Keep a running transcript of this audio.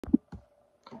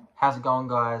How's it going,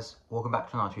 guys? Welcome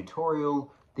back to another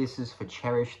tutorial. This is for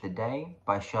Cherish the Day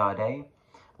by Sade.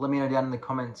 Let me know down in the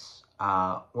comments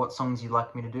what songs you'd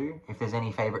like me to do. If there's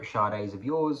any favorite Sades of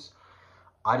yours.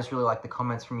 I just really like the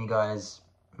comments from you guys.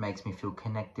 It makes me feel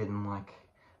connected and like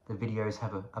the videos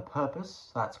have a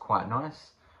purpose. So that's quite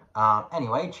nice.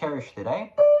 Anyway, Cherish the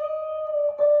Day.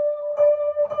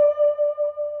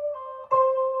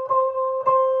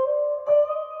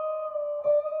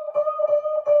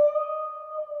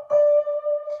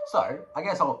 So, I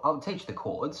guess I'll teach the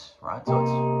chords, right? So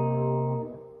it's...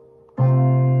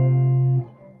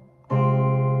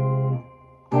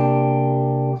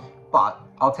 But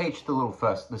I'll teach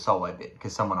the solo bit,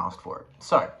 because someone asked for it.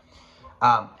 So,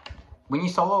 when you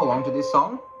solo along to this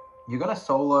song, you're going to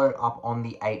solo up on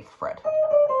the 8th fret.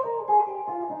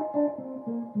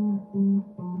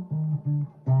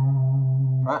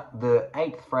 Right? The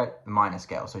 8th fret minor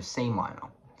scale, so C minor.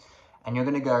 And you're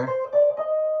going to go...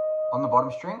 on the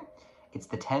bottom string, it's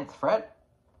the 10th fret,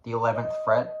 the 11th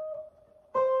fret,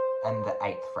 and the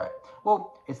 8th fret.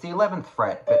 Well, it's the 11th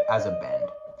fret, but as a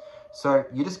bend. So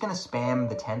you're just going to spam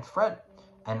the 10th fret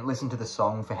and listen to the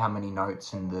song for how many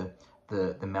notes and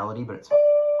the melody, but it's...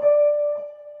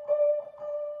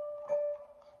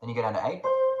 Then you go down to 8,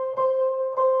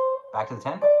 back to the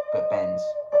 10, but bends.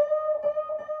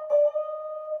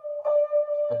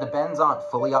 But the bends aren't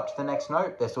fully up to the next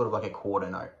note, they're sort of like a quarter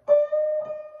note.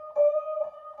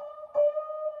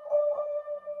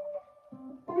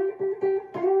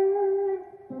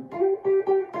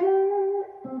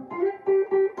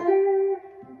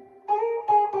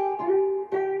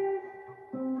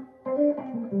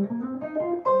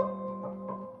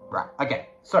 Right, okay,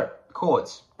 so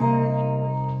chords.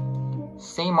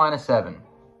 C minor 7,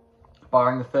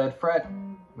 barring the 3rd fret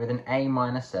with an A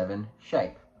minor 7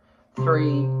 shape.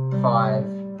 3,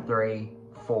 5, 3,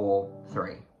 4,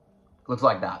 3. Looks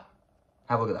like that.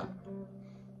 Have a look at that.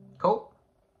 Cool?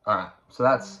 Alright, so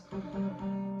that's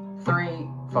 3,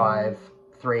 5,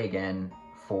 3 again,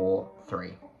 4,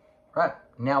 3. Right,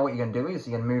 now what you're going to do is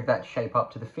you're going to move that shape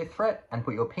up to the 5th fret and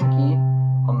put your pinky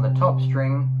on the top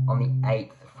string on the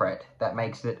 8th fret. That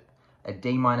makes it a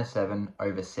D minor 7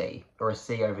 over C, or a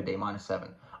C over D minor 7.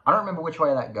 I don't remember which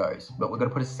way that goes, but we're going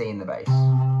to put a C in the bass.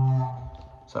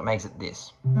 So it makes it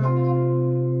this.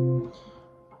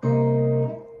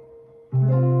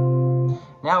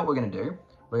 Now what we're going to do,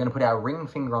 we're going to put our ring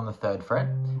finger on the 3rd fret,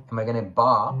 and we're going to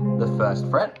bar the 1st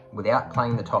fret without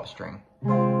playing the top string.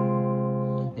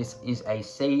 This is a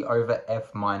C over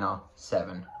F minor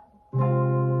 7.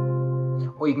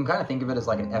 Or you can kind of think of it as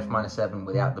like an F minor 7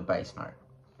 without the bass note.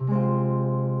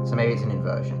 So maybe it's an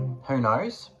inversion. Who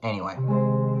knows? Anyway.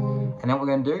 And then what we're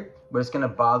going to do, we're just going to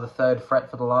bar the 3rd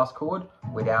fret for the last chord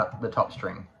without the top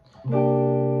string.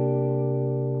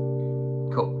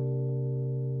 Cool.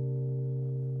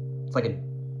 It's like a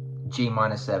G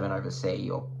minor 7 over C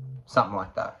or something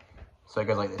like that. So it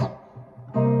goes like this.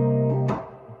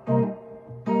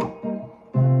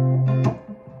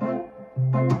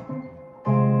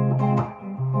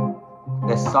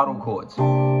 They're subtle chords.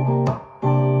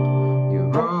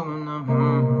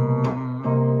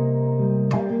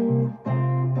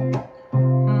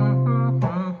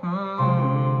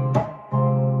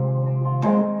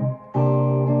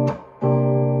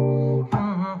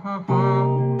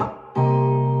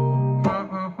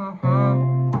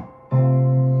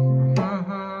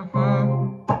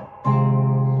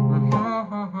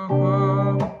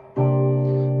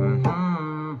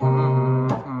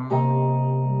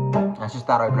 Let's just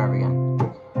start over and over again.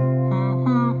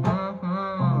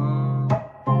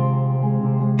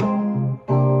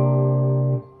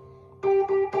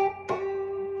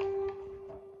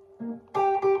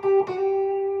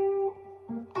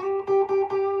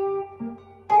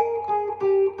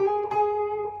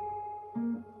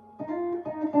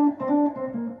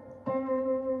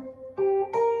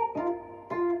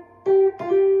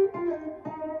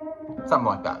 Something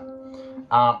like that.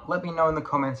 Let me know in the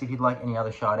comments if you'd like any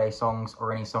other Sade songs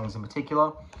or any songs in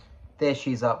particular. There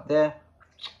she's up there.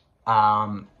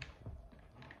 Live,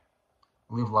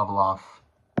 love, laugh.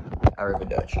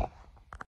 Arrivederci.